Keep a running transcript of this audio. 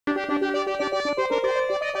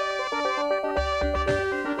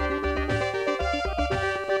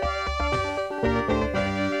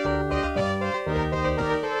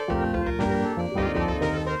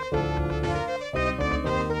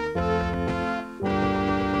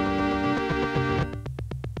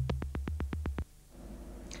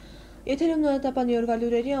Եթերում Նոյան տապանի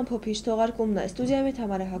հեռուստալուրերի ամփոփիչ թողարկումն է, ստուդիայում է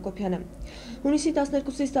Թամարա Հակոբյանը։ Հունիսի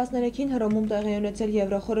 12-ից 13-ին Հռոմում տեղի ունեցել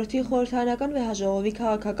Եվրոխորհրդի խորհրդարանական վեհաժողովի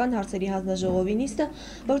քաղաքական հարցերի հանձնաժողովի նիստը,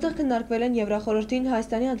 որտեղ քննարկվել են Եվրոխորհրդին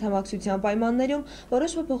Հայաստանի անդամակցության պայմաններում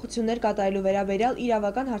որոշ փոփոխություններ կատարելու վերաբերյալ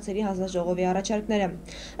իրավական հարցերի հանձնաժողովի առաջարկները։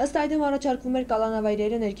 Ըստ այդմ առաջարկվում էր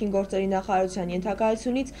կալանավայրերը ներքին գործերի նախարարության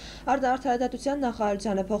ենթակայությունից արդարադատության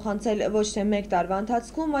նախարարությանը փոխանցել ոչ թե 1 տարվա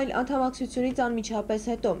ընթացքում, այլ անդամակցությունից անմիջապես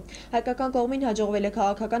հետո։ Հայկական կողմին հաջողվել է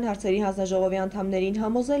քաղաքական հարցերի հանձնաժողովի անդամներին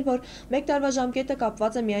համոզել, որ 1 տարվա ժամկետը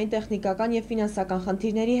կապված է միայն տեխնիկական և ֆինանսական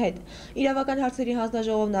խնդիրների հետ։ Իրավական հարցերի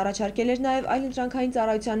հանձնաժողովն առաջարկել էր նաև այլընտրանքային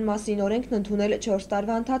ծառայության մասին օրենքն ընդունել 4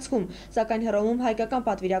 տարվա ընթացքում, սակայն Հռոմում հայկական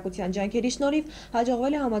պատվիրակության ջանքերի շնորհիվ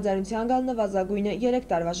հաջողվել է համաձայնության գալ նվազագույնը 3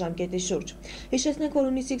 տարվա ժամկետի շուրջ։ Հիշեցնենք, որ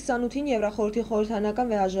հունիսի 28-ին Եվրախորհրդի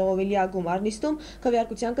խորհրդարանական վեհաժողովի լիագումար նիստում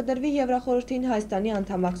քվեարկության կդրվի Եվրախորհրդին Հայաստանի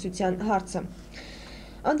անդամակցության հարցը։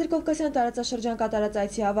 Անդրկովկասյան տարածաշրջան կատարած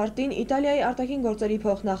այցի ավարտին Իտալիայի արտաքին գործերի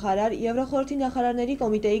փոխնախարար, Եվրոխորհրդի նախարարների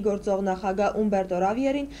կոմիտեի գործող նախագահ Ումբերտո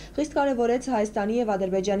Ռավիերին խիստ կարևորեց Հայաստանի և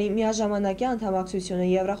Ադրբեջանի միաժամանակյա անդամակցությունը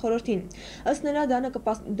Եվրոխորհրդին։ Ըստ նրա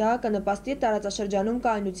դա կնպաստի տարածաշրջանում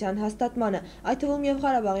կայունության հաստատմանը, այդ թվում և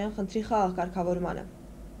Ղարաբաղյան խնդրի խաղաղ կարգավորմանը։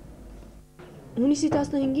 Հունիսի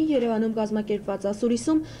 15-ին Երևանում կազմակերպված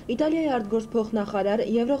ասուլիսում Իտալիայի արտգործ փոխնախարար,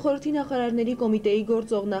 Եվրոխորհրդի նախարարների կոմիտեի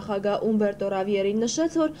գործող նախագահ Ումբերտո Ռավիերին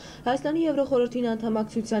նշեց, որ Հայաստանի Եվրոխորհրդին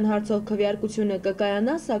անդամակցության հարցով քվեարկությունը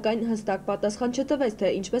կկայանա, սակայն հստակ պատասխան չտվեց,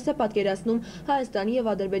 թե ինչպես է պատկերացնում Հայաստանի և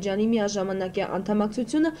Ադրբեջանի միաժամանակյա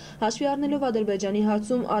անդամակցությունը, հաշվի առնելով Ադրբեջանի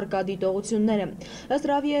հարցում առկա դիտողությունները։ Ըստ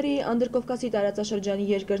Ռավիերի, Անդրկովկասի տարածաշրջանի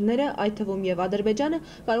երկրները, այդ թվում և Ադրբեջանը,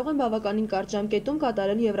 կարող են բավականին կարճ ժամկետում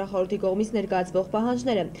կատարել Եվրախորհրդի կողմից ներկայացվող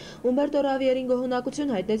պահանջները։ Ումբերտո Ռավիերին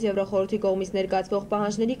գոհունակություն հայտնեց Եվրոխորհրդի կողմից ներկայացվող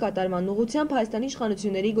պահանջների կատարման ուղղությամբ Հայաստանի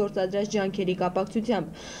իշխանությունների գործադրած ջանքերի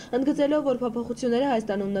կապակցությամբ։ Ընդգծելով, որ փոփոխությունները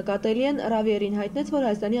Հայաստանում նկատելի են, Ռավիերին հայտնեց, որ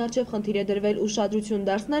Հայաստանի առջև խնդիր է դրվել ուշադրություն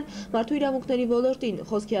դարձնել մարդու իրավունքների ոլորտին,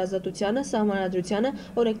 խոսքի ազատությանը, սահմանադրությանը,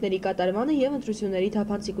 օրենքների կատարմանը և ընտրությունների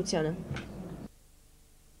թափանցիկությանը։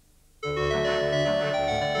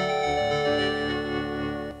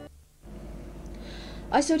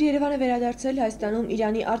 Այսօր Երևան է վերադարձել Հայաստանում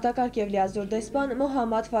Իրանի արտակարգ և լիազոր դեսպան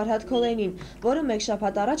Մոհամմադ Ֆարհադ Քոլեյնին, որը մեկ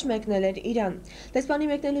շաբաթ առաջ մեկնել էր Իրան։ Դեսպանի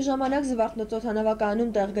մեկնելու ժամանակ Զվարթնոցի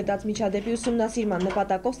օդանավակայանում տեղ գտած միջադեպի ուսումնասիրման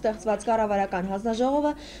նպատակով ստեղծված կառավարական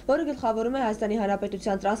հանձնաժողովը, որը գլխավորում է Հայաստանի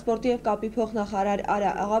Հանրապետության տրանսպորտի և կապի փոխնախարար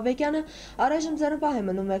Արա Աղաբեկյանը, առայժմ ձեռնպահ է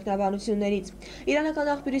մնում մեկնաբանություններից։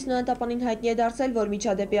 Իրանական աղբյուրից Նոյան տապանին հայտնի է դարձել, որ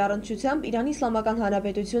միջադեպի առնչությամբ Իրանի Իսլամական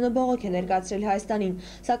Հանրապետությունը բողոք է ներկայացրել Հայաստանին,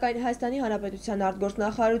 սակայն Հայաստանի Հանրապետության արտգործ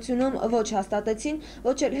նախարարությունում ոչ հաստատեցին,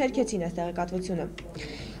 ոչ էլ հերքեցին այս տեղեկատվությունը։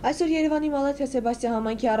 Այսօր Երևանի Մալաթիա Սեբաստիա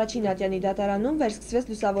համայնքի առաջին ատյանի դատարանում վերսկսվեց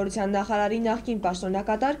լուսավորության նախարարի նախկին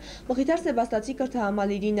պաշտոնակատար Մխիթար Սեբաստացի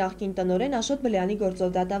կրթահամալիրի նախկին տնօրեն Աշոտ Բլեյանի գործով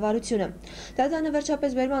դատավարությունը։ Դատանը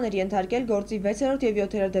վերջապես բերման էր ենթարկել գործի 6-րդ և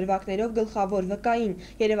 7-րդ դրվագներով գլխավոր վկային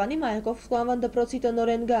Երևանի Մայակովսկու անվան դպրոցի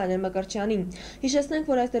տնօրեն Գայանե Մկրտչյանին։ Հիշեցնենք,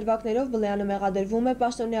 որ այս դրվագներով Բլեյանը մեղադրվում է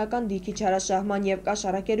պաշտոնեական դիրքի չարաշահման և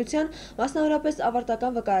կաշառակերության, մասնավորապես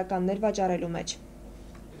ավարտական վկայականներ վաճառելու մեջ։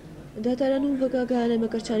 Դատարանում վկա Գայանե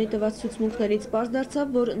Մկրտչյանի տված ցուցմունքներից պարզ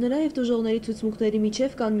դարձավ, որ նրա և տուժողների ցուցմունքների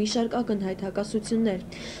միջև կան մի շարք ակնհայտ հակասություններ։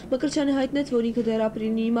 Մկրտչյանը հայտնեց, որ ինքը դեռ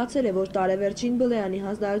ապրիլին իմացել է, որ տարեվերջին Բլեյանի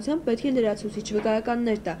հանձնարարությամբ պետք է լրացուցիչ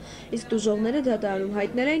վկայականներ տա, իսկ տուժողները դատարանում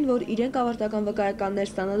հայտնել էին, որ իրենք ավարտական վկայականներ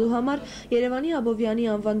ստանալու համար Երևանի Աբովյանի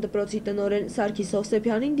անվան դպրոցի տնօրեն Սարգիս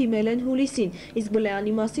Հովսեփյանին դիմել են հուլիսին, իսկ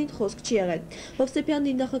Բլեյանի մասին խոսք չի եղել։ Հովսեփյանն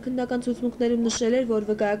իր նախաքննական ցուցմունքներում նշել էր, որ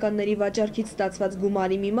վկայականների վաճառքից ստացված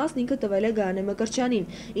գումարի մի մասն ինքը տվել է Գայանե Մկրտչյանին,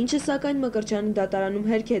 ինչը սակայն Մկրտչյանը դատարանում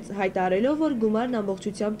հերքեց, հայտարարելով, որ գումարն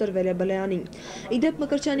ամբողջությամբ տրվել է Բլեյանին։ Իդեպ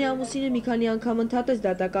Մկրտչյանի ամուսինը մի քանի անգամ ընդհատեց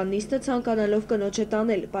դատական նիստը, ցանկանալով կնոջը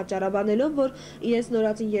տանել, պատճառաբանելով, որ իրենց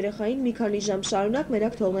նորածին երեխային մի քանի ժամ շարունակ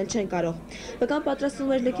մենակ թողնել չեն կարող։ Վկան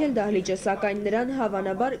պատրաստվում էր լքել դահլիճը, սակայն նրան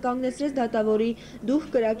հավանաբար կանգնեցրեց դատավորի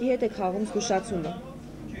 «դուք կրակի հետ եք խաղում» զգուշացումը։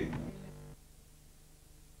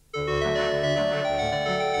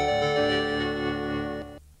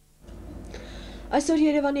 Այսօր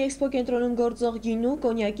Երևանի էքսպո կենտրոնում գործող գինու,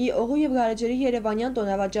 կոնյակի, օղու և գարեջրի երևանյան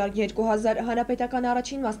տոնավաճառ 2000 հանրապետական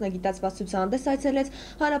առաջին մասնագիտացված ցուցահանդես այցելեց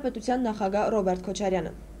հանրապետության նախագահ Ռոբերտ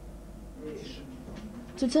Քոչարյանը։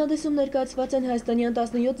 Ցուցահանդեսում ներկայացված են հայաստանյան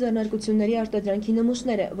 17 ձեռնարկությունների արտադրանքի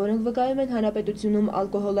նմուշները, որոնք վկայում են հանրապետությունում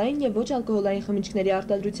ալկոհոլային եւ ոչ ալկոհոլային խմիչքների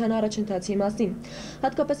արտադրության առաջընթացի մասին։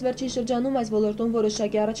 Հատկապես վերջին շրջանում այս ոլորտում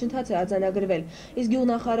որոշակի առաջընթաց է արձանագրվել, իսկ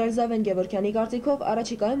գյուղնախարար Զավեն Գևորգյանի կարծիքով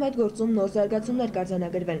առաջիկայում այդ գործում նոր զարգացումներ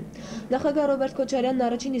կարձանագրվեն։ Նախագահ Ռոբերտ Քոչարյանն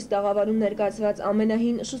առաջին իսկ տաղավարում ներկայացված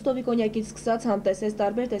ամենահին Շուստովի կոնյակից սկսած համտեսեց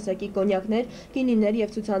տարբեր տեսակի կոնյակներ, գինիներ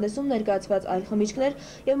եւ ցուցահանդեսում ներկայացված այլ խմիչքներ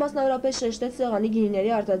եւ մասնավորապես շեշտեց սեղանի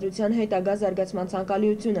գինիների արտադրության հետագա զարգացման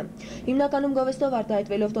ցանկալիությունը։ Հիմնականում գովեստով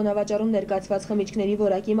արտահայտվելով տոնավաճառում ներկայացված խմիչքների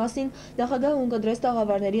որակի մասին, նախագահը ունկնդրեց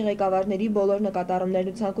տաղավարների ղեկավարների բոլոր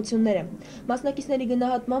նկատառումներն ու ցանկությունները։ Մասնակիցների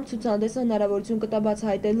գնահատմամբ ցուցահանդեսը հնարավորություն կտա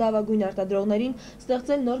բացահայտել լավագույն արտադրողներին,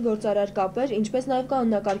 ստեղծել նոր գործարար կապեր, ինչպես նաև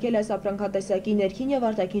կանոնակարգել այս ապրանքատեսակի ներքին եւ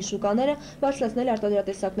արտաքին շուկաները, բարձրացնել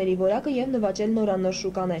արտադրատեսակների որակը եւ նվաճել նորանոր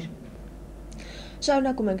շուկաներ։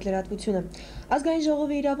 Շարունակում ենք լրատվությունը։ Ազգային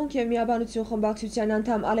ժողովի իրավունք եւ միաբանություն խմբակցության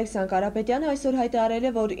անդամ Ալեքսան Կարապետյանը այսօր հայտարարել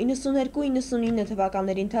է, որ 92-99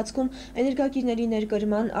 թվականների ընթացքում էներգակիրների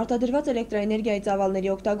ներկրման, արտադրված էլեկտրաէներգիայի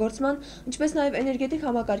ծավալների օգտագործման, ինչպես նաև էներգետիկ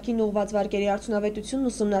համակարգին ուղղված վարկերի արդյունավետությունն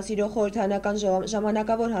ուսումնասիրող խորհրդարանական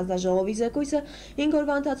ժամանակավոր հանձնաժողովի զեկույցը 5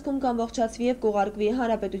 օրվա ընթացքում կամբողջացվի եւ կուղարկվի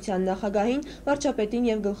հանրապետության նախագահին, վարչապետին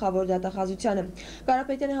եւ գլխավոր դատախազությանը։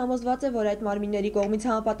 Կարապետյանը համոզված է, որ այդ մարմինների կողմից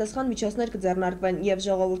համապատասխան միջոցներ կձեռնարկվեն եւ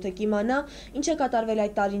ժողովուրդը կիմանա, ինչ է կատարվել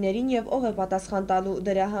այդ տարիներին եւ ով է պատասխան տալու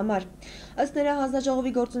դրա համար։ Ըստ նրա,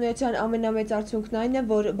 հանձնաժողովի գործունեության ամենամեծ արդյունքն այն է,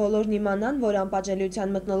 որ բոլորն իմանան, որ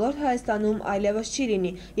անպատժելիության մթնոլորտ Հայաստանում այլևս չի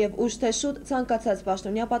լինի եւ ուշ թե շուտ ցանկացած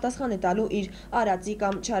պաշտոնյա պատասխան է տալու իր արածի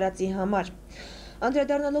կամ չարածի համար։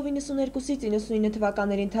 Անդրադառնալով 92-ից 99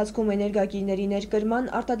 թվականների ընթացքում էներգակիրների ներկրման,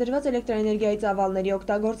 արտադրված էլեկտրաէներգիայի ծավալների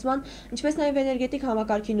օգտագործման, ինչպես նաև էներգետիկ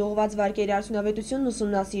համակարգին ուղղված վարկերի արդյունավետությունն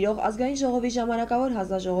ուսումնասիրող ազգային ժողովի ժամանակավոր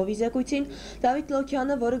հանձնաժողովի զեկույցին, Դավիթ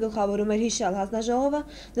Լոքյանը, որը գլխավորում էր հիշյալ հանձնաժողովը,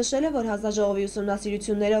 նշել է, որ հանձնաժողովի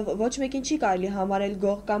ուսումնասիրություններով ոչ մեկին չի կարելի համարել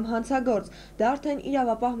գող կամ հանցագործ, դա արդեն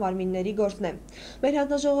իրավապահ մարմինների գործն է։ Մեր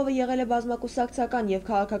հանձնաժողովը եղել է բազմակուսակցական եւ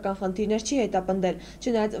քաղաքական խնդիրներ չի հետապնդել,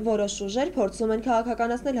 չնայած որոշ ուժեր փորձում են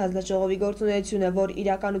քաղաքականացնել հանձնաժողովի գործունեությունը, որ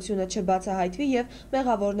իրականությունը չբացահայտվի եւ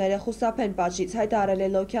մեղավորները խուսափեն պատժից, հայտարարել է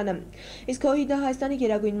Լոքյանը։ Իսկ ՀՅԴ Հայաստանի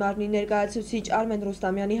գերագույն մարմնի ներկայացուցիչ Արմեն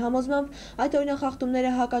Ռուստամյանի համոզմամբ այդ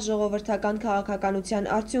օրինախախտումները հակաժողովրդական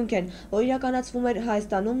քաղաքականության արդյունք են, որ իրականացվում էր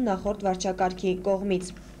Հայաստանում նախորդ վարչակարգի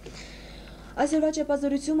կողմից։ Այսօրվա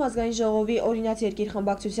ճեպազորությունում ազգային ժողովի օրինաց երկիր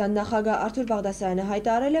խմբակցության նախագահ Արթուր Բաղդասարյանը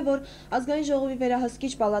հայտարարել է, որ ազգային ժողովի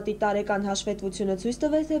վերահսկիչ պալատի տարեկան հաշվետվությունը ցույց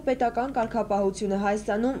տվեց, թե պետական կարգապահությունը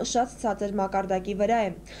Հայաստանում շատ ցածր մակարդակի վրա է։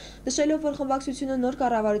 Նշելով, որ խմբակցությունը նոր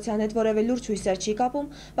կառավարության հետ որևէ լուրջ հույսեր չի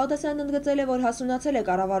կապում, Բաղդասարյանն ընդգծել է, որ հասունացել է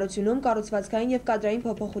կառավարությունում կառուցվածքային եւ կադրային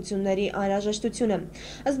փոփոխությունների անհրաժեշտությունը։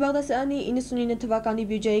 Ըստ Բաղդասարյանի 99 թվականի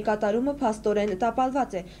բյուջեի կատարումը փաստորեն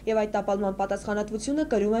տապալված է եւ այդ տապալման պատասխանատվությունը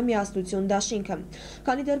կրում է միասնություն դաշինքը։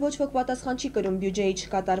 Քանի դեռ ոչ ոք պատասխան չի կրում բյուջեի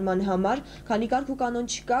չկատարման համար, քանի կարգ ու կանոն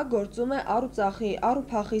չկա, գործում է առ ու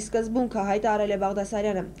փախի սկզբունքը, հայտարարել է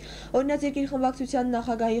Բաղդասարյանը։ Օրինաց երկիր խմբակցության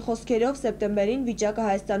նախագահի խոսքերով սեպտեմբերին վիճակը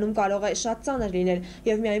Հայաստանում կարող է շատ ծանր լինել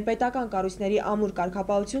եւ միայն պետական կառույցների ամուր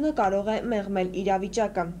կարգապահությունը կարող է մեղմել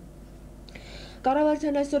իրավիճակը։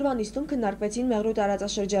 Կառավարության այսօրվա նիստում քննարկվեցին Մեղրու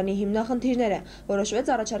տարածաշրջանի հիմնախնդիրները, որոշվեց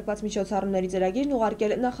առաջարկված միջոցառումների ծրագիրն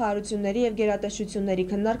ուղարկել նախարարությունների եւ գերատեսչությունների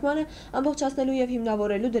քննարկմանը, ամբողջացնելու եւ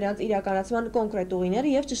հիմնավորելու դրանց իրականացման կոնկրետ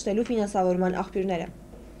ուղիները եւ ճշտելու ֆինանսավորման աղբյուրները։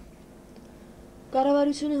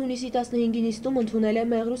 Կառավարությունը հունիսի 15-ի նիստում ընդունել է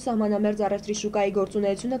Մեղրու սահմանամերձ առևտրի շուկայի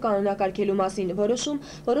գործունեությունը կանոնակարգելու մասին որոշում,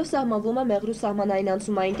 որով սահմանվում է Մեղրու սահմանային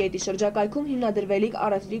անցումային կետի շրջակայքում հիմնադրվելիք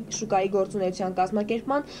առևտրի շուկայի գործունեության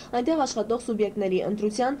կազմակերպման, այնտեղ աշխատող սուբյեկտների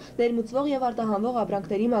ընտրության, ներմուծվող եւ արտահանվող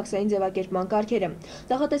ապրանքների մաքսային ձևակերպման կարգերը։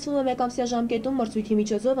 Նախատեսվում է մեկամսյա ժամկետում մրցույթի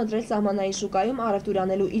միջոցով ընտրել սահմանային շուկայում առևտուր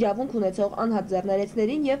անելու իրավունք ունեցող անհատ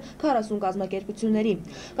ձեռներեցներին եւ 40 կազմակերպությունների։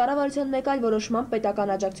 Կառավարության մեկ այլ որոշմամբ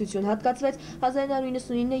պետական աջակցություն հատկացվեց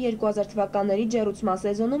 1999-2000 թվականների ջեռուցման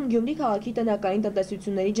սեզոնում Գյումրի քաղաքի տնտեսային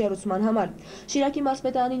տնտեսությունների ջեռուցման համար։ Շիրակի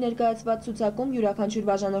մարզպետարանի ներկայացված ցուցակում յուրաքանչյուր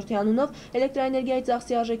բաժանորդի անունով էլեկտրաէներգիայի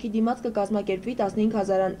ծախսի արժեքի դիմաց կկազմակերպվի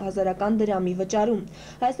 15,000 դրամի վճարում։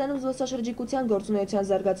 Հայաստանում զբոսաշրջիկության գործունեության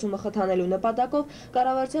զարգացումը խթանելու նպատակով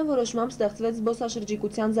կառավարության որոշմամբ ստեղծվեց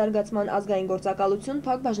զբոսաշրջիկության զարգացման ազգային գործակալություն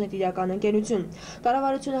փակ բաժնետիրական ընկերություն։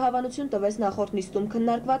 Կառավարությունը հավանություն տվեց նախորդ նիստում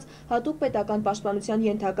քննարկված հատուկ պետական պաշտպանության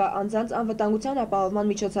ենթակա անձանց անվտանգության ապահովման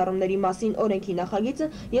միջոցառումների մասին օրենքի նախագիծը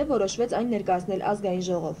եւ որոշվեց այն ներկայացնել ազգային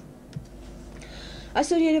ժողով։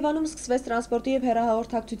 Այսօր Երևանում սկսվեց տրանսպորտի և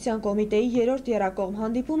հեռահաղորդակցության կոմիտեի երրորդ եռակողմ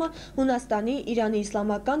հանդիպումը Հունաստանի, Իրանի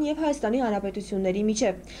Իսլամական և Հայաստանի Հանրապետությունների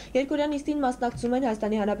միջև։ Երկօրյա նիստին մասնակցում են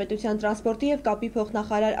Հայաստանի Հանրապետության տրանսպորտի և կապի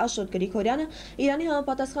փոխնախարար Աշոտ Գրիգորյանը, Իրանի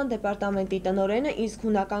համապատասխան դեպարտամենտի տնօրենը, իսկ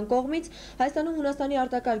հունական կողմից Հայաստանում Հունաստանի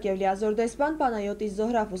արտակարգ և լիազոր դեսպան Պանայոտիս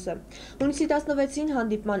Զոհրաֆուսը։ Հունիսի 16-ին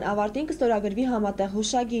հանդիպման ավարտին կստորագրվի համատեղ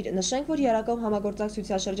հուշագիր։ Նշենք, որ եռակողմ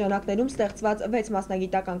համագործակցության շրջանակներում ստեղծված 6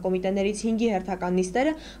 մասնագիտական կոմիտեներից 5-ի հերթական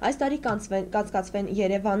նիստերը այս տարի կանցկացվեն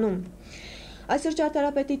Երևանում։ Այսօր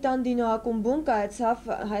ճարտարապետի տան Դինո ակումբում կայացավ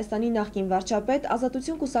Հայաստանի նախկին վարչապետ,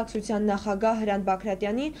 Ազատություն կուսակցության նախագահ Հրանտ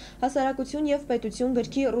Բագրատյանի «Հասարակություն և պետություն»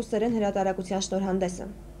 գրքի ռուսերեն հրատարակության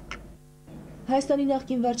շնորհանդեսը։ Հայաստանի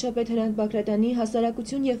նախկին վարչապետ Հրանտ Բագրատյանի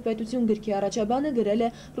 «Հասարակություն և պետություն» գրքի առաջաբանը գրել է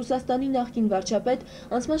Ռուսաստանի նախկին վարչապետ,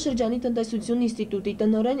 անցման շրջանի տնտեսություն ինստիտուտի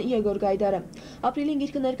տնօրեն Եգոր Գայդարը։ Ապրիլին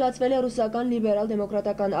գիրքը ներկայացվել է ռուսական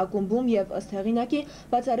լիբերալ-դեմոկրատական ակումբում և ըստ հեղինակի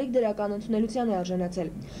բացառիկ դրական ընդունելության է արժանացել։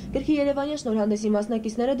 Գրքի երևանյան շնորհանդեսի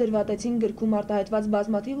մասնակիցները դրվատեցին գրքում արտահայտված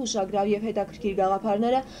բազմաթիվ ուշագրավ և հետաքրքիր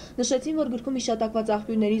գաղափարները, նշեցին, որ գրքում հիշատակված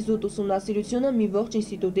աղբյուրների զուտ ուսումնասիրությունը մի ողջ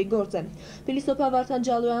ինստիտուտի գործ է։ Փիլիսոփա Վարդան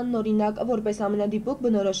Ջալոյանն օրինակ որպես ամենադիպուկ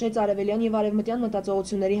բնորոշեց արևելյան և արևմտյան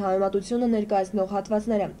մտածողությունների համեմատությունը ներկայացնող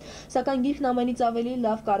հատվածները։ Սակայն գիրքն ամենից ավելի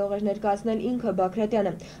լավ կարող էր ներկայացնել ինքը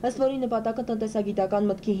Բագրատյանը, ըստ որի նպատակը տնտեսագիտական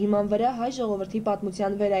մտքի հիման վրա հայ ժողովրդի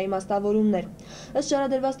պատմության վերաիմաստավորումն էր։ Ըստ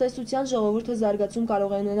շարադրված տեսության ժողովուրդը զարգացում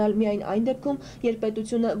կարող է ունենալ միայն այն դեպքում, երբ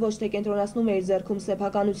պետությունը ոչ թե կենտրոնացնում է իր ձեռքում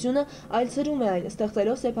սեփականությունը, այլ ցրում է այն,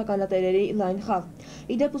 ստեղծելով սեփականատերերի լայն խավ։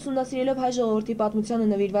 Իդեպ ուսումնասիրելով հայ ժողովրդի պատմությանը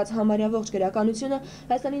նվիրված համարյա ողջ գրականությունը,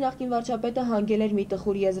 Հայաստանի նախկին վարչապետը հանգել էր մի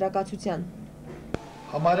տխուր եզրակացության։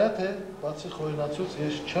 Համարյա թե բացի խորենացուց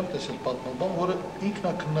ես չեմ տեսել պատմաբան, որը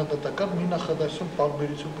ինքնակնդատական մի նախադասություն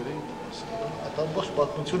տարբերություն գրի դրան։ Այդ ամբողջ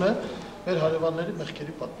պատմությունը մեր հարևանների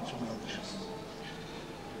մեղքերի պատմությունն է։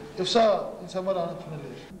 Եվ սա ինձ համար անընդունել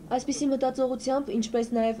է։ Այսպիսի մտածողությամբ,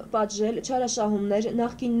 ինչպես նաև պատժել, չարաշահումներ,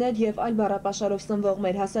 նախկիններ և այլ բառապաշարով սնվող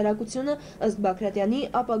մեր հասարակությունը, ըստ Բագրատյանի,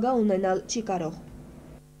 ապագա ունենալ չի կարող։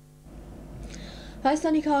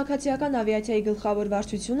 Հայաստանի քաղաքացիական ավիացիայի գլխավոր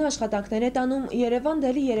վարչությունը աշխատանքներ է տանում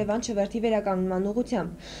Երևան-Դելհի Երևան չվերթի վերականգնման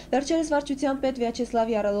ուղղությամբ։ Վերջերս վարչության պետ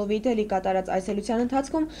Վյաչեսլավ Յարալովի Դելհի կատարած այցելության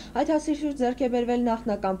ընթացքում այդ հասցի շուրջ ձեռք է բերվել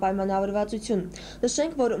նախնական պայմանավորվածություն։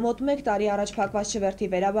 Նշենք, որ մոտ 1 տարի առաջ փակված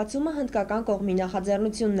չվերթի վերաբացումը հնդկական կողմի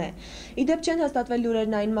նախաձեռնությունն է։ Իդեպ չեն հաստատվել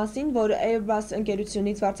լուրերն այն մասին, որ Airbus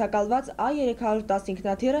ընկերությունից վարձակալված A310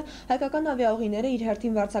 ինքնաթիռը հայկական ավիաուղիները իր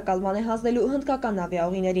հերթին վարձակալման է հանձնելու հնդկական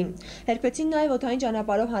ավիաուղիներին։ Հերբեցին նաև օդային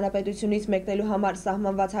ճանապարհով հանրապետությունից մեկնելու համար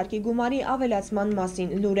սահմանված հարկի գումարի ավելացման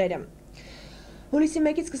մասին լուրերը։ Հուլիսի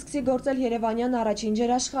 1-ից կսկսի գործել երևանյան առաջին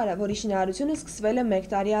ջրաշխարհը, որի շինարարությունը սկսվել է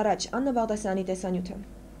 1 տարի առաջ։ Աննա Բաղդասարյանի տեսանյութը։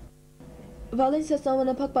 Վալենսիա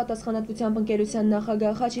սահմանափակ պատասխանատվությամբ ընկերության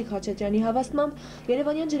նախագահ Խաչիկ Խաչատրյանի հավաստմամբ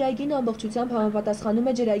Երևանյան ջրայգին ամբողջությամբ համապատասխանում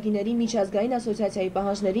է ջրայգիների միջազգային ասոցիացիայի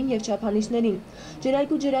պահանջներին և չափանիշներին։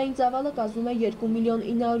 Ջրայգու ջրային ծավալը կազմում է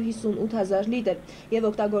 2.958.000 լիտր և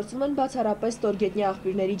օգտագործվում են բացառապես ստորգետնյա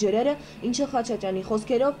աղբյուրների ջրերը, ինչը Խաչատրյանի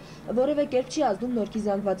խոսքերով որևէ կերպ չի ազդում Նորքի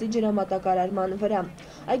զանգվածի ջրամատակարարման վրա։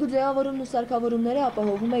 Այգու ձևավորումն ու սարքավորումները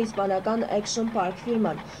ապահովում է իսպանական Action Park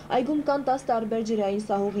ֆիրման։ Այգում կան 10 տարբեր ջրային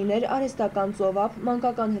սահուղիներ, արհեստական ծովափ,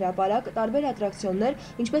 մանկական հրապարակ, տարբեր ատրակցիոններ,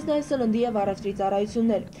 ինչպես նաև սննդի և առևտրի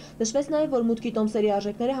ծառայություններ։ Նշվեց նաև, որ մուտքի տոմսերի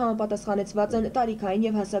արժեքները համապատասխանեցված են տարիքային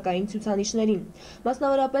և հասակային ցուցանիշներին։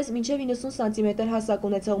 Մասնավորապես, մինչև 90 սանտիմետր հասակ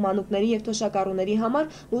ունեցող մանուկների և թոշակառուների համար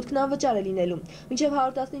մուտքն անվճար է լինելու, մինչև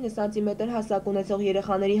 119 սանտիմետր հասակ ունեցող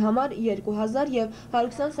երեխաների համար 2000 և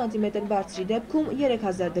 120 սանտիմետր բարձրի դեպքում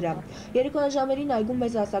 3000 դրամ։ Երեկոյան ժամերին այգում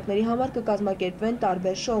մեծահասակների համար կկազմակերպվեն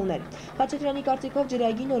տարբեր շոուներ։ Խաչատրյանի կարծիքով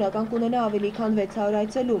ջրայգին օրական կունենա ավելի քան 600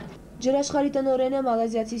 այցելու։ Ջրաշխարհի տնօրենը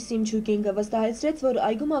մալազիացի Սիմ Չուկինգը վստահեցրեց, որ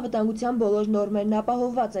այգում անվտանգության բոլոր նորմերն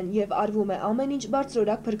ապահովված են և արվում է ամեն ինչ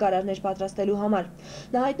բարձրորակ փրկարարներ պատրաստելու համար։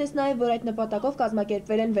 Նա հայտնեց նաև, որ այդ նպատակով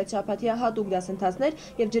կազմակերպվել են 6 շաբաթյա հատուկ դասընթացներ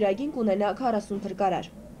և ջրայգին կունենա 40 փրկարար։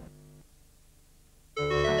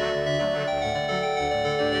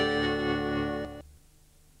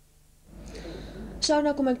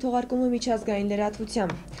 Շարունակում ենք թողարկումը միջազգային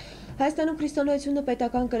լրատվությամբ։ Հայաստանում քրիստոնեությունը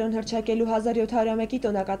պետական կրոն հռչակելու 1701-ի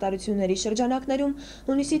տոնակատարությունների շրջանակներում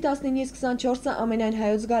հունիսի 19-ից 24-ը ամենայն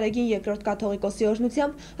հայոց գարեգին երկրորդ կաթողիկոսի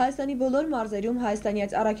օրհնությամբ Հայաստանի բոլոր մարզերում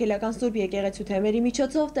հայաստանյաց առաքելական Սուրբ եկեղեցու թեմերի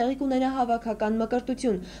միջոցով տեղի կունենա հավաքական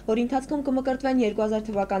մկրտություն, որի ընթացքում կմկրտվեն 2000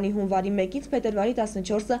 թվականի հունվարի 1-ից փետրվարի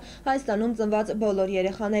 14-ը Հայաստանում ծնված բոլոր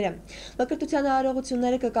երեխաները։ Մկրտության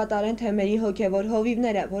արարողությունները կկատարեն թեմերի հոգևոր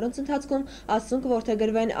հովիվները, որոնց ընթացքում Աստծուն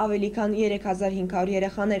կորդեգրվեն ավելի քան 3500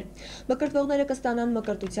 երեխաներ։ Մկրտվողները կստանան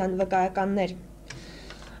մկրտության վկայականներ։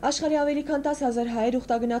 Աշխարհի ավելի քան 10,000 հայեր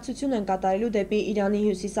ուխտագնացություն են կատարելու դեպի Իրանի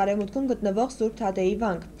հյուսիս-արևմուտքում գտնվող Սուրբ Թադեի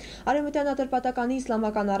վանք։ Արևմտյան Ատրպատականի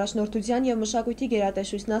իսլամական առաջնորդության և մշակույթի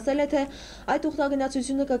գերատեսչությունն ասել է, թե այդ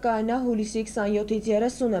ուխտագնացությունը կկայանա հուլիսի 27-ից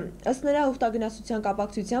 30-ը։ Ըստ նրա, ուխտագնացության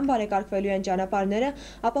կապակցությամբ բարեկարգվելու են ճանապարհները,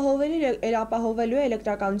 ապահովելու է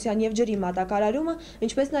էլեկտրականության և ջրի մատակարարումը,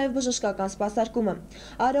 ինչպես նաև բժշկական սպասարկումը։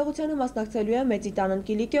 Արարողությանը մասնակցելու է Մեծի տանն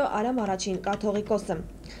Կիլիկիո Արամ առաջին կաթողիկոսը։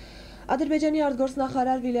 Ադրբեջանի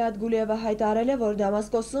արտգործնախարար Վիլայաթ Գուլիևը հայտարարել է, որ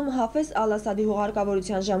Դամասկոսում Հաֆեզ Ալ-Ասադի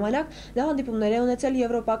հուղարկավորության ժամանակ նա հանդիպումներ է ունեցել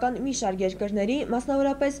եվրոպական մի շարք երկրների,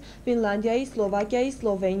 մասնավորապես Ֆինլանդիայի, Սլովակիայի,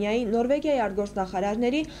 Սլովենիայի, Նորվեգիայի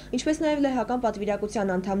արտգործնախարարների, ինչպես նաև լեհական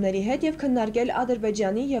պատվիրակության անդամների հետ և քննարկել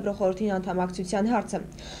Ադրբեջանի Եվրոխորհրդին անդամակցության հարցը։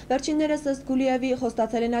 Վերջիններս ըստ Գուլիևի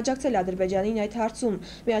խոստացել են աջակցել Ադրբեջանին այդ հարցում։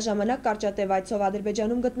 Միաժամանակ կարճատև այցով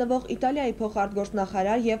Ադրբեջանում գտնվող Իտալիայի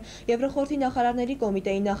փոխարտգործնախարար և Եվրոխորհրդի նախարարների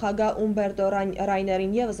կոմիտեի նախագահ Ումբերտո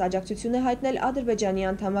Ռայներին ևս աջակցություն է հայտնել Ադրբեջանի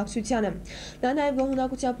անդամակցությանը։ Նա նաև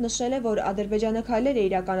գոհունակությամբ նշել է, որ Ադրբեջանը քայլեր է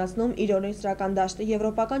իրականացնում իր օրենսդրական դաշտը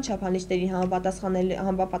եվրոպական չափանիշներին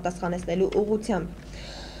համապատասխանեցնելու ուղղությամբ։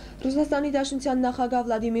 Ռուսաստանի Դաշնության նախագահ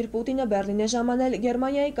Վլադիմիր Պուտինը Բեռլին է ժամանել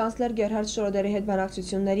Գերմանիայի կանցլեր Գերհարդ Շրոդերի հետ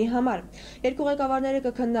բանակցությունների համար։ Երկու ղեկավարները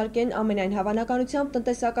կքննարկեն ամենայն հավանականությամբ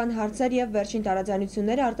տնտեսական հարցեր և վերջին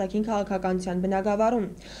տարաձայնությունները արտաքին քաղաքականության բնագավառում։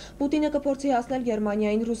 Պուտինը կփորձի հասնել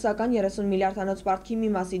Գերմանիային ռուսական 30 միլիարդանոց պարտքի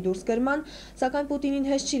մի մասի դուրսգրման, սակայն Պուտինին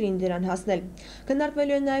հեշտ չի լինի դրան հասնել։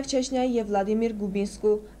 Քննարկվելու են նաև Չեչնիայի և Վլադիմիր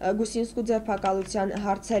Գուսինսկու ձերբակալության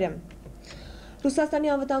հարցերը։ Ռուսաստանի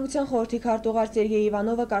անվտանգության խորհրդի քարտուղար Սերգեյ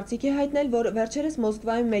Իվանովը կարծիք է հայտնել, որ վերջերս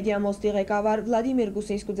Մոսկվայում Մեդիամոստի ղեկավար Վլադիմիր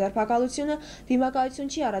Գուսինսկու ձերբակալությունը դիմակայություն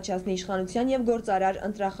չի առաջացնի իշխանության և գործարար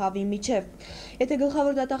ընտրախավի միջև։ Եթե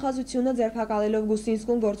գլխավոր դատախազությունը ձերբակալելով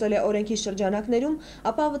Գուսինսկուն գործել է օրենքի շրջանակներում,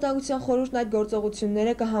 ապա անվտանգության խորհուրդն այդ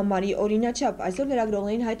գործողությունները կհամարի օրինաչափ, այսօր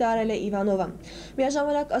լրագրողներին հայտարարել է Իվանովը։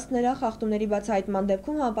 Միաժամանակ ըստ նրա խախտումների բացահայտման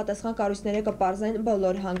դեպքում համապատասխան կառույցները կպարզեն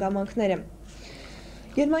բոլոր հանգամանքները։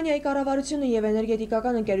 Գերմանիայի կառավարությունը և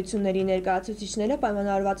էներգետիկական ընկերությունների ներկայացուցիչները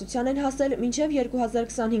պայմանավորվածության են հասել մինչև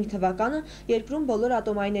 2025 թվականը երկրում բոլոր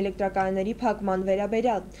ատոմային էլեկտրակայանների փակման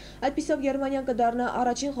վերաբերյալ։ Այդպիսով Գերմանիան կդառնա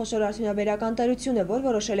առաջին խոշոր արդյունաբերական տերությունը, որ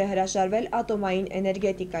որոշել է հրաժարվել ատոմային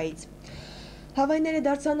էներգետիկայից։ Հավայները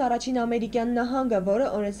դարձան առաջին ամերիկյան նահանգը, որը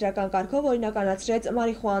օրենսդրական կարգով օրինականացրեց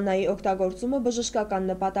մարիխուանայի օգտագործումը բժշկական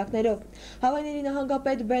նպատակներով։ Հավայների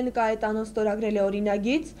նահանգապետ Բեն Կաետանոն ստորագրել է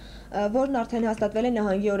օրինագիծ, որն արդեն հաստատվել է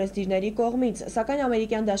նահանգի օրենսդիրների կողմից, սակայն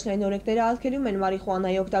ամերիկյան դաշնային օրենքները արգելում են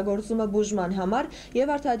մարիխուանայի օգտագործումը բուժման համար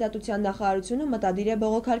և արդարադատության նախարարությունը մտադիր է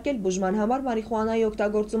բողոքարկել բուժման համար մարիխուանայի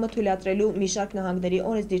օգտագործումը թույլատրելու մի շարք նահանգների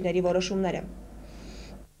օրենսդիրների որոշումները։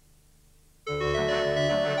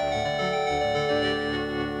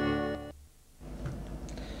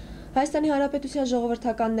 Հայաստանի Հանրապետության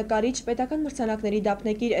ժողովրդական նկարիչ, պետական մրցանակների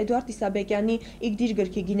դափնեկիր Էդուարդ Իսաբեկյանի «Իգդիր»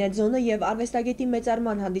 գրքի գինեձոնը և արվեստագետի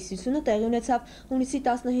մեծարման հանդիսությունը տեղի ունեցավ հունիսի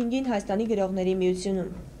 15-ին Հայաստանի գրողների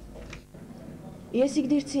միությունում։ Ես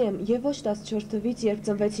իգդիրցի եմ և ոչ 14 թվից, երբ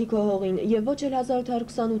ծնվեցի քո հողին, և ոչ էլ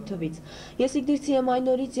 1828 թվից։ Ես իգդիրցի եմ այն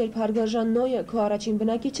օրից, երբ հարգարժան Նոյը, քո առաջին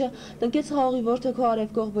բնակիչը, տնկեց խաղողի որդը քո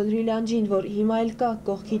արևկող բլրի լանջին, որ հիմա էլ կա,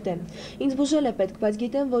 կողքիդ է։ Ինձ բուժել է պետք, բայց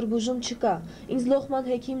գիտեմ, որ բուժում չկա։ Ինձ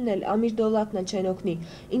լոխման հեքիմն էլ, ամիր դոլատն էլ չեն օգնի։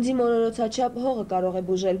 Ինձ իմ օրորոցաչափ հողը կարող է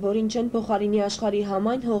բուժել, որին չեն փոխարինի աշխարհի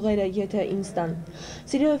համայն հողերը, եթե ինձ տան։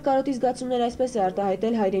 Սիրո և կարոտի զգացումներ այսպես է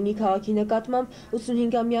արտահայտել հայրենի քաղաքի նկատմամբ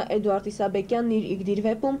 85-ամյա Էդուարդ Իսաբեկյանն իր «Իգդիր»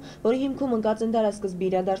 վեպում, որի հիմքում ընկած են դարասկզբի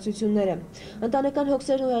իրադարձությունները։ Ընտանեկան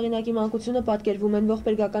հոգսերն ու հեղինակի մանկությունը պատկերվում են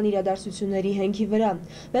ողբերգական իրադարձությունների հենքի վրա։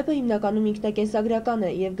 Վեպը հիմնականում ինքնակենսագրական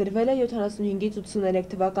է և գրվել է 75-ից 83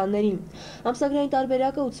 թվականներին։ Ամսագրային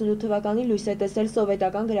տարբերակը 88 թվականի լույս է տեսել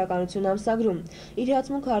Սովետական գրականություն ամսագրում։ Իր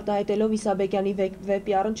հիացմունքը արտահայտելով Իսաբեկյանի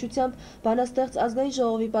վեպի առնչությամբ, բանաստեղծ Ազգային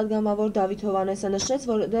ժողովի պատգամավոր Դավիթ Հովհաննեսը նշեց,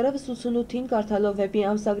 որ դեռևս 88-ին կարդալով վեպի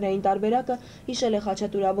ամսագրային տարբերակը հիշել է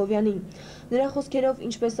Խաչատուր Աբովյանին։ Նրա խոսքերով,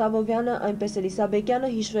 ինչպես Աբովյանը, այնպես էլ Իսաբեկյանը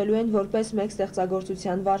հիշվելու են որպես մեկ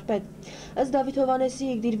ստեղծագործության վարպետ։ Ըստ Դավիթ Հովհաննեսի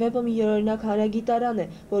Իգդիր վեպը մի յուրօրինակ հանրագիտարան է,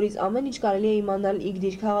 որից ամեն ինչ կարելի է իմանալ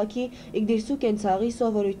Իգդիր քաղաքի, Իգդիրցու կենցաղի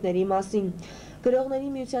սովորույթների մասին։ Գրողների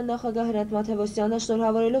միության նախագահ Հրանտ Մաթևոսյանը,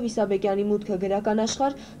 շնորհավորելով Իսաբեկյանի մուտքը գրական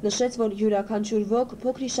աշխարհ, նշեց, որ յուրաքանչյուր ոք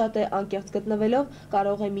փոքր ի շատե անկեղծ գտնվելով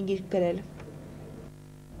կարող է մի գիրք գրել։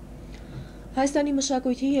 Հայաստանի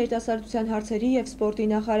մշակույթի, երիտասարդության հարցերի և սպորտի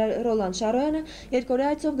նախարար Ռոլան Շարոյանը երկօրյա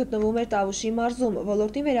այցով գտնվում էր Տավուշի մարզում,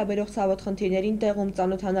 ոլորտին վերաբերող ցավոտ խնդիրներին տեղում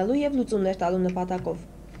ծանոթանալու և լուծումներ տալու նպատակով։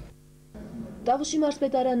 Տավուշի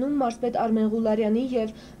մարզպետարանում մարզպետ Արմեն Ղուլարյանի և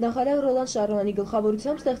նախարար Ռոլան Շարոյանի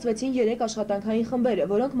գլխավորությամբ ստեղծվեցին 3 աշխատանքային խմբեր,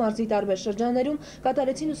 որոնք մարզի տարբեր շրջաններում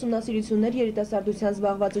կատարեցին ուսումնասիրություններ երիտասարդության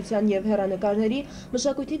զբաղվածության և հեռանկարների,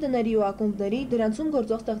 մշակույթի տների ու ակումբների, դրանցում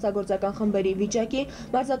գործող ստեղծագործական խմբերի վիճակի,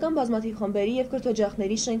 մարզական բազմաթիվ խմբերի և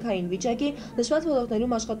կրթօջախների շենքային վիճակի, նշված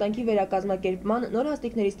ոլորտներում աշխատանքի վերակազմակերպման, նոր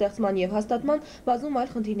հաստիքների ստեղծման և հաստատման, բազում այլ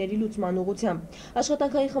խնդիրների լուծման ուղղությամբ։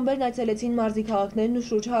 Աշխատանքային խմբերն այցելեցին մարզի քաղաքներն ու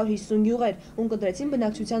շուրջ 150 գյուղեր, ունկնդրեցին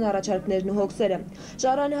բնակչության առաջարկներն ու հոգսերը։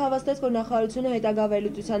 Շարոյանը հավաստեց, որ նախարարությունը հետագա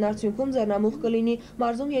վերլուծության արդյունքում ձեռնամուխ կլինի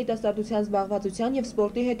մարզում երիտասարդության զբաղվածության և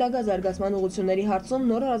սպորտի հետագա զարգացման ուղղությունների հարցում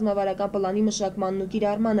նոր ռազմավարական պլանի մշակմանն ու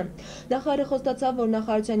կիրառմանը։ Նախարարը խոստացավ, որ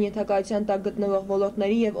նախարարության ենթակայության տակ գտնվող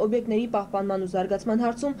ոլորտների և օբյեկտների պահպանման ու զարգացման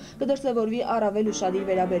հարցում կդրսևորվի առավել ուշադիր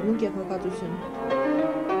վերաբերմունք և հոգածություն։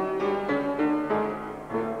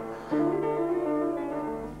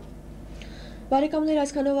 Բարեկամներ,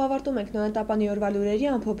 այսքանով ավարտում ենք Նոյան տապանի օրվա լուրերի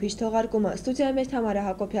ամփոփիչ թողարկումը։ Ստուդիայում էր Թամարա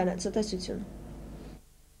Հակոբյանը, ցտեսություն։